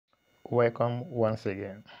Welcome once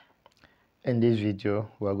again. In this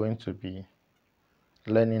video, we are going to be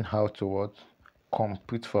learning how to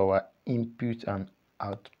compute for our input and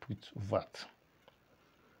output VAT.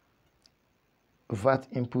 VAT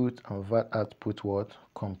input and VAT output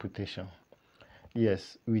computation.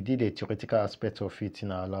 Yes, we did a theoretical aspect of it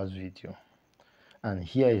in our last video. And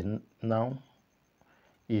here is now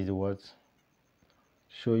is what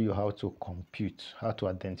show you how to compute, how to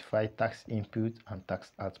identify tax input and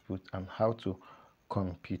tax output, and how to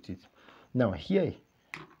compute it. Now here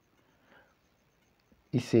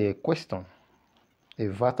is a question, a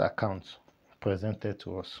VAT account presented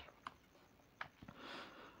to us.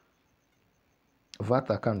 VAT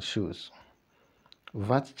account shows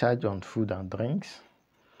VAT charge on food and drinks,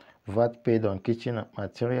 VAT paid on kitchen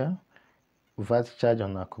material, VAT charge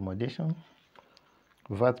on accommodation,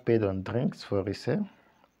 VAT paid on drinks for resale,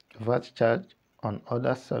 VAT charge on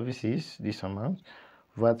other services, this amount,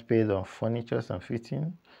 VAT paid on furniture and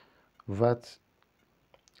fitting, VAT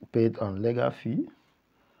paid on legal fee,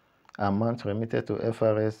 amount remitted to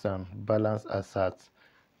FRS, and balance as at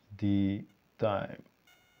the time.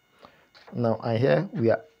 Now, and here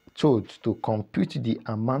we are told to compute the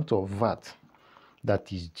amount of VAT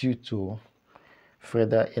that is due to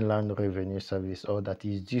Federal Inland Revenue Service, or that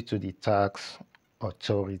is due to the tax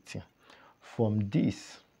authority. From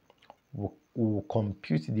this, we will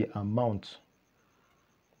compute the amount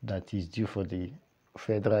that is due for the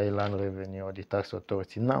Federal Inland Revenue or the tax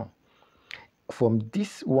authority. Now, from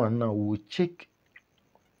this one, now we will check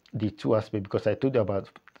the two aspects, because I told you about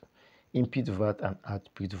input VAT and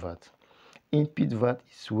output VAT. Input VAT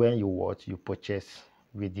is when you purchase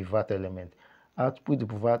with the VAT element. Output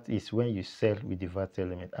VAT is when you sell with the VAT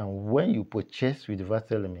element. And when you purchase with the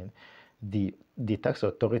VAT element, the tax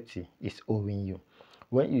authority is owing you.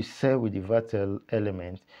 When you sell with the VAT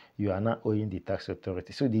element, you are not owing the tax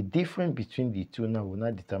authority. So the difference between the two now will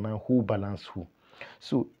not determine who balance who.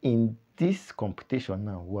 So in this computation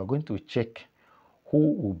now, we are going to check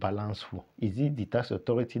who will balance who. Is it the tax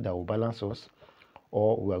authority that will balance us,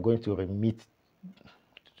 or we are going to remit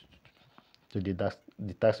to the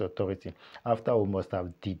tax authority after we must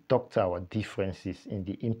have deducted our differences in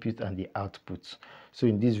the input and the outputs? So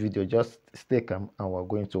in this video, just stay calm and we're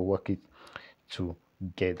going to work it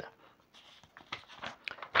together.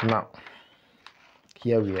 Now,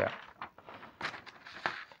 here we are.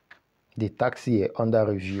 The tax year under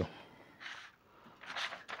review.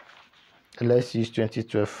 Let's use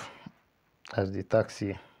 2012 as the tax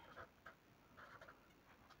year.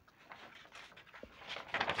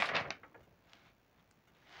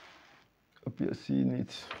 Hope you're seeing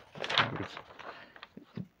it. Good.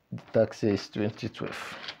 The tax year is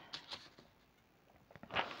 2012.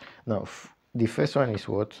 Now, the first one is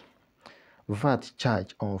what? VAT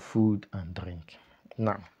charge on food and drink.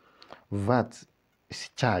 Now, VAT is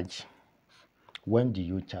charge. When do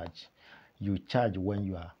you charge? You charge when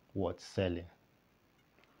you are what? Selling.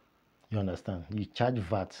 You understand? You charge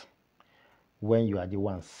VAT when you are the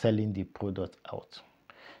one selling the product out.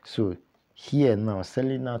 So here now,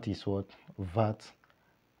 selling out is what? VAT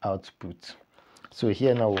output. So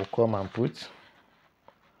here now we'll come and put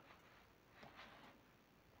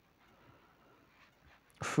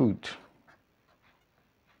food.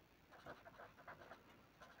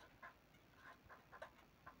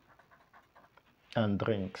 And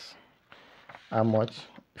drinks. How much?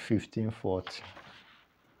 1540.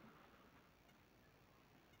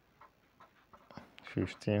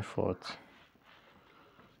 1540.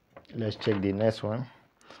 Let's check the next one.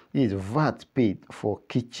 This is VAT paid for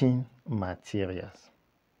kitchen materials.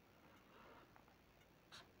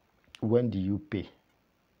 When do you pay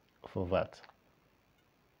for VAT?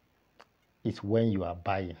 It's when you are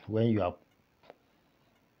buying, when you are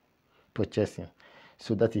purchasing.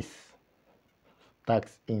 So that is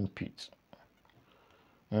tax input.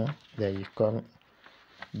 There you come.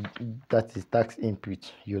 That is tax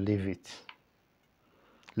input. You leave it.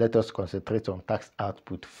 Let us concentrate on tax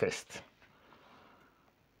output first.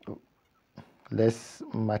 Let's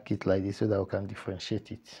mark it like this so that we can differentiate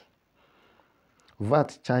it.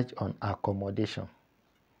 VAT charge on accommodation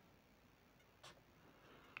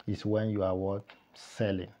is when you are what?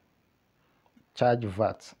 Selling. Charge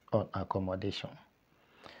VAT on accommodation.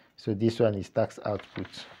 So this one is tax output.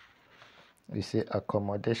 We say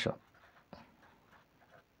accommodation.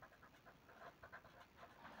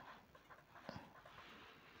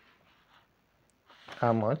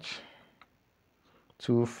 How much?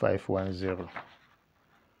 2510.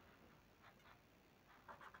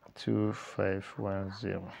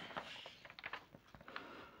 2510.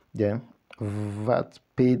 Then VAT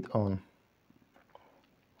paid on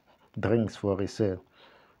drinks for resale.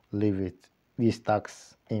 leave it. This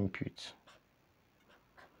tax input.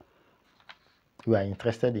 We are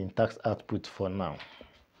interested in tax output for now.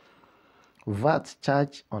 VAT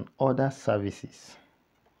charge on other services.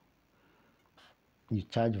 You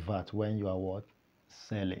charge VAT when you are what?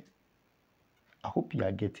 Selling. I hope you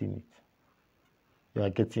are getting it. You are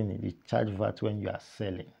getting it. You charge VAT when you are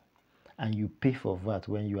selling. And you pay for VAT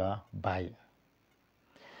when you are buying.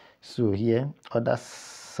 So here, other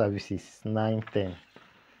services, 9, 10.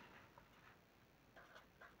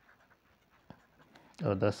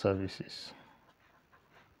 Other services.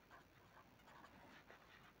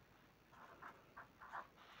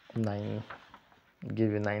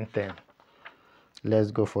 Give you 9, 10.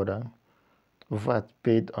 Let's go further. VAT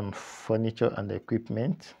paid on furniture and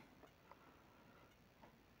equipment.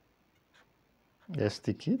 Let's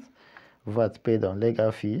stick it. VAT paid on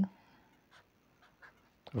legal fee.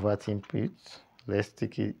 VAT input. Let's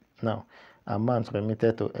stick it. Now, amount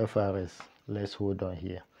remitted to FRS. Let's hold on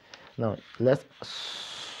here. Now, let's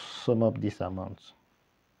sum up this amount.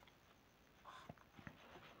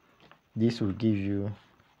 This will give you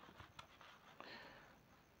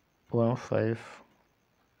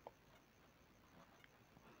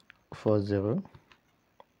 1540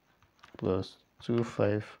 plus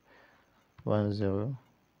 2510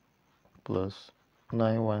 plus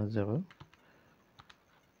 910.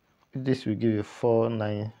 This will give you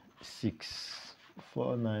 496.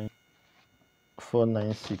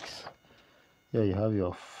 496. Here you have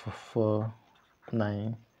your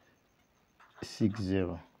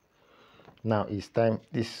 4960. Now it's time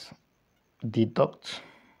this deduct.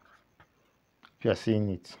 If you are seeing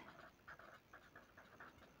it,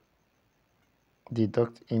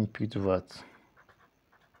 deduct input VAT.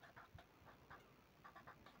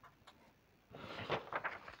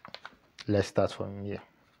 Let's start from here.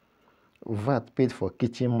 VAT paid for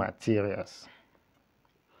kitchen materials,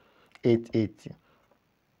 880.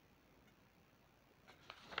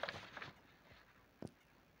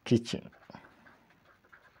 Kitchen.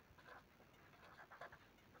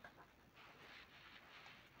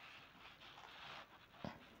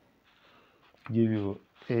 Give you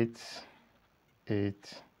 8,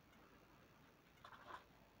 8,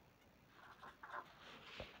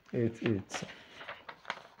 8, 8.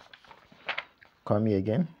 Come here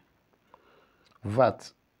again.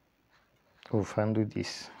 VAT. We'll handle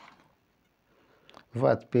this.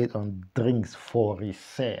 VAT paid on drinks for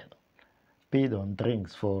resale. Paid on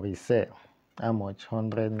drinks for resale. How much?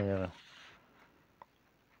 100 naira.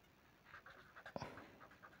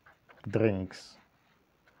 Drinks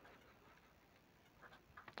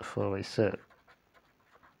for resale.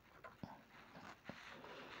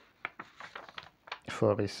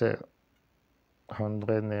 For resale.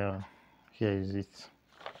 100 naira. Here is it.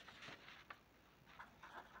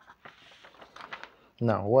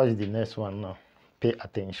 Now, what is the next one now? Pay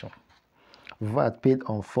attention. VAT paid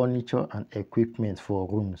on furniture and equipment for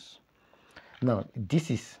rooms. Now, this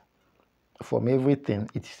is from everything,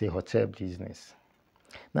 it is a hotel business.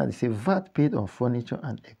 Now, they say VAT paid on furniture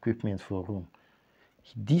and equipment for room.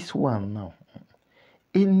 This one now,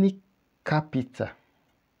 any capital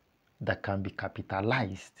that can be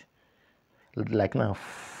capitalized, like now,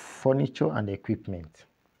 furniture and equipment,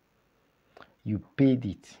 you paid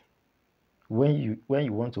it. When you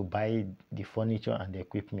want to buy the furniture and the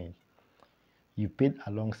equipment, you paid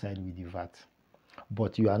alongside with the VAT.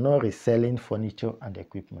 But you are not reselling furniture and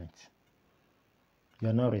equipment. You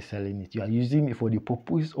are not reselling it. You are using it for the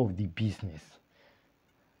purpose of the business.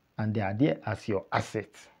 And they are there as your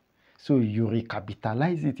assets. So you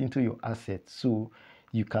recapitalize it into your assets. So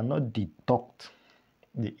you cannot deduct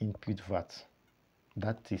the input VAT.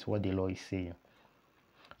 That is what the law is saying.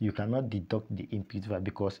 You cannot deduct the input VAT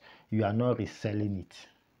because you are not reselling it.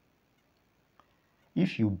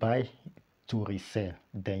 If you buy to resell,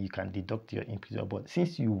 then you can deduct your input VAT. But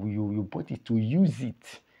since you bought it to use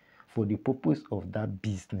it for the purpose of that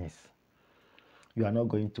business, you are not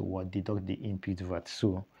going to deduct the input VAT.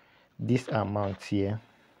 So this amount here,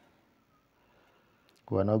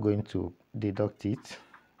 we are not going to deduct it.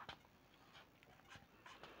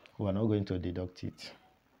 We are not going to deduct it.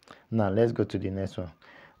 Now let's go to the next one.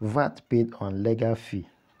 VAT paid on legal fee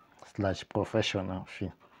 / professional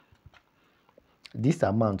fee. This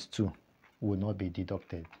amount too will not be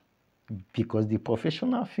deducted because the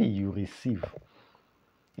professional fee you receive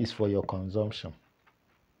is for your consumption.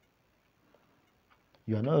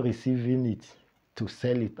 You are not receiving it to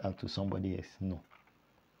sell it out to somebody else. No.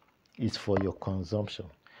 It's for your consumption.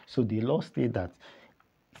 So the law states that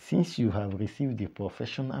since you have received the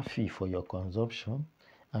professional fee for your consumption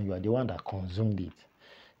and you are the one that consumed it,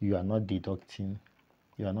 you are not deducting,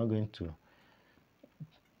 you are not going to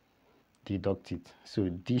deduct it. So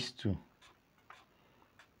these two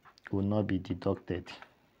will not be deducted.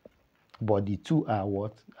 But the two are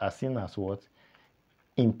what? Are seen as what?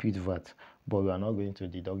 Input VAT. But we are not going to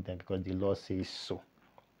deduct them because the law says so.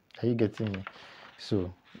 Are you getting me?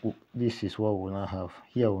 So this is what we'll now have.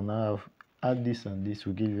 Here we'll now have, add this and this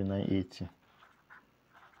will give you 980.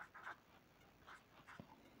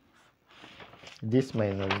 This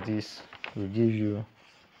minus this will give you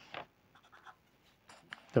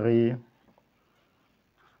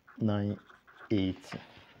 3980.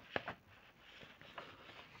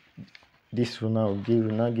 This will now give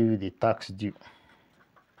you the tax due.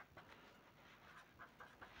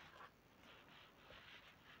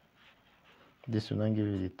 This will now give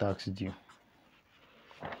you the tax due.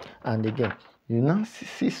 And again, you now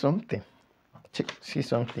see something. See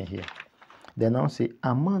something here. They now say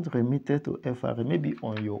amount remitted to FRS. Maybe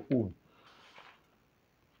on your own,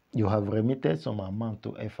 you have remitted some amount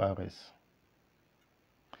to FRS.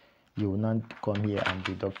 You will now come here and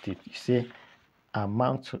deduct it. You say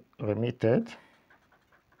amount remitted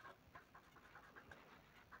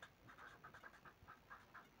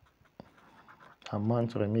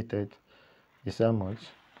is how much?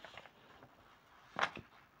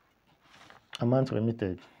 Amount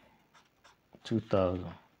remitted 2,000.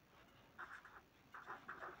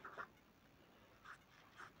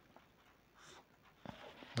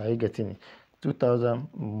 Are you getting it? 2,000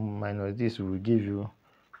 minus this will give you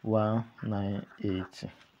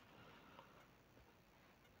 1980.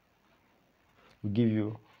 Will give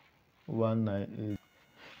you 1980.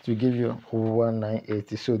 To give you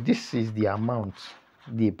 1980. So this is the amount,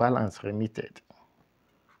 the balance remitted.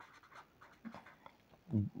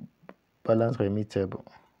 Balance remittable.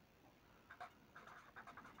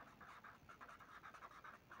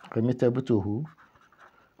 Remittable to who?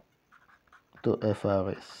 To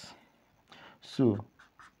FRS. So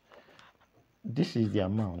this is the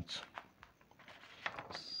amount.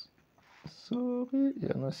 Sorry,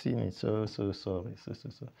 you're not seeing it. So sorry.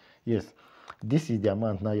 Yes, this is the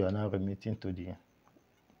amount now you are now remitting to the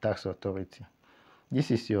tax authority.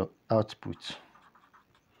 This is your output.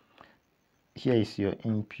 Here is your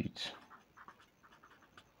input.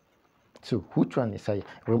 So which one is higher?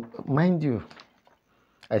 Mind you,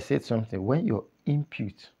 I said something. When your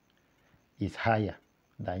input is higher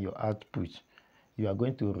than your output, you are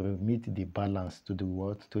going to remit the balance to the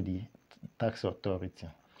what? To the tax authority.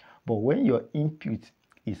 But when your input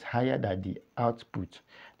is higher than the output,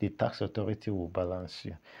 the tax authority will balance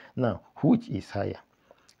you. Now, which is higher?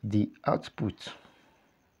 The output.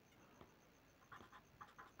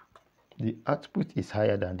 The output is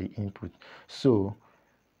higher than the input. So,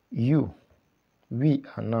 we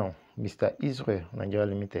are now, Mr. Israel Nigeria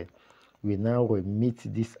Limited, we now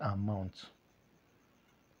remit this amount.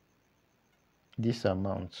 This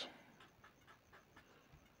amount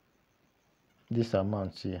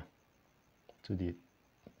here to the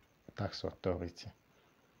tax authority.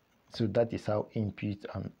 So that is how input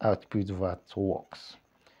and output VAT works.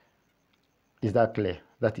 Is that clear?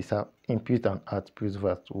 That is how input and output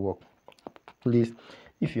VAT work. Please,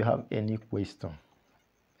 if you have any question,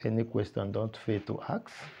 don't fail to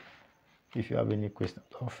ask. If you have any question,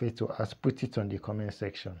 don't fail to ask. Put it on the comment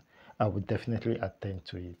section. I will definitely attend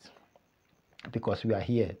to it, because we are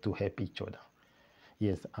here to help each other.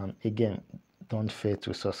 Yes, and again, don't fail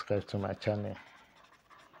to subscribe to my channel.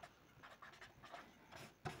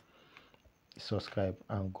 Subscribe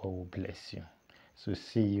and God will bless you. So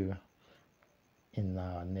see you in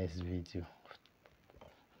our next video.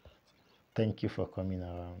 Thank you for coming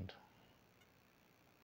around.